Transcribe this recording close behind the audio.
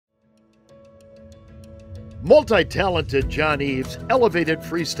Multi-talented John Eaves elevated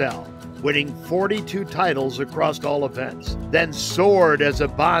freestyle, winning 42 titles across all events, then soared as a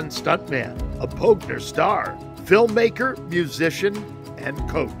Bond stuntman, a Bogner star, filmmaker, musician, and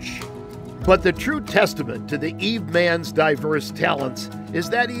coach. But the true testament to the Eaves man's diverse talents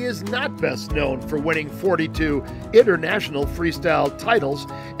is that he is not best known for winning 42 international freestyle titles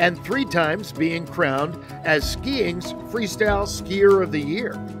and 3 times being crowned as skiing's Freestyle Skier of the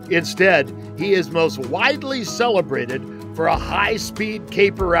Year. Instead, he is most widely celebrated for a high-speed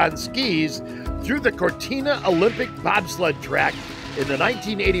caper on skis through the Cortina Olympic bobsled track in the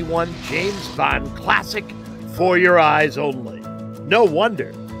 1981 James Bond classic, For Your Eyes Only. No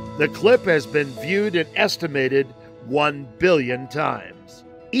wonder the clip has been viewed an estimated 1 billion times.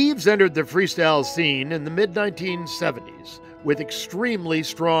 Eaves entered the freestyle scene in the mid-1970s with extremely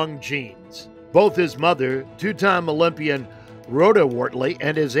strong genes. Both his mother, 2-time Olympian Rhoda Wortley,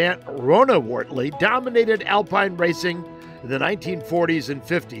 and his aunt Rona Wortley dominated alpine racing in the 1940s and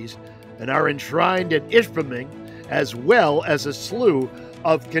 50s and are enshrined in Ishpeming as well as a slew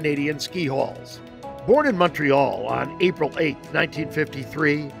of Canadian ski halls. Born in Montreal on April 8,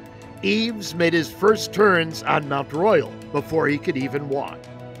 1953, Eaves made his first turns on Mount Royal before he could even walk,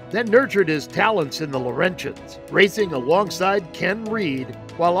 then nurtured his talents in the Laurentians, racing alongside Ken Reed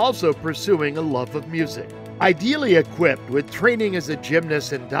while also pursuing a love of music. Ideally equipped with training as a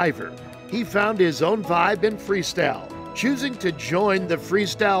gymnast and diver, he found his own vibe in freestyle, choosing to join the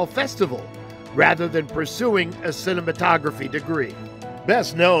Freestyle Festival rather than pursuing a cinematography degree.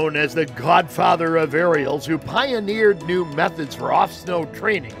 Best known as the godfather of aerials who pioneered new methods for off-snow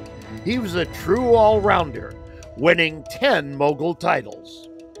training, he was a true all-rounder, winning 10 mogul titles.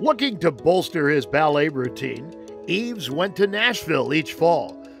 Looking to bolster his ballet routine, Eaves went to Nashville each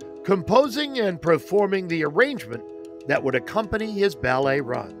fall, composing and performing the arrangement that would accompany his ballet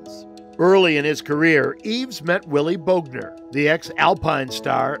runs. Early in his career, Eaves met Willy Bogner, the ex-Alpine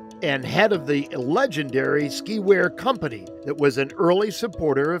star and head of the legendary skiwear company that was an early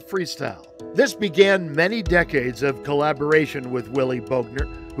supporter of freestyle. This began many decades of collaboration with Willy Bogner,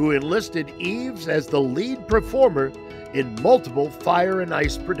 who enlisted Eaves as the lead performer in multiple Fire and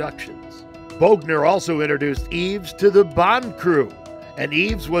Ice productions. Bogner also introduced Eaves to the Bond crew, and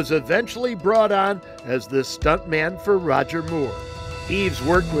Eaves was eventually brought on as the stuntman for Roger Moore. Eaves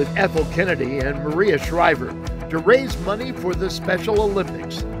worked with Ethel Kennedy and Maria Shriver to raise money for the Special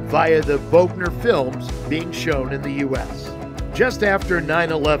Olympics via the Bogner films being shown in the U.S. Just after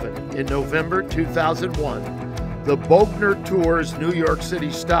 9/11 in November 2001, the Bogner Tour's New York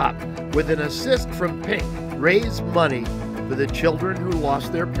City stop, with an assist from Pink, raised money for the children who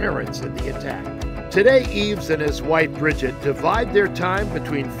lost their parents in the attack. Today, Eaves and his wife Bridget divide their time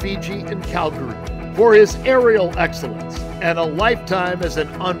between Fiji and Calgary. For his aerial excellence and a lifetime as an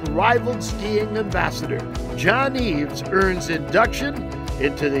unrivaled skiing ambassador, John Eaves earns induction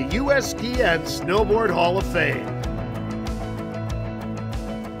into the U.S. Ski and Snowboard Hall of Fame.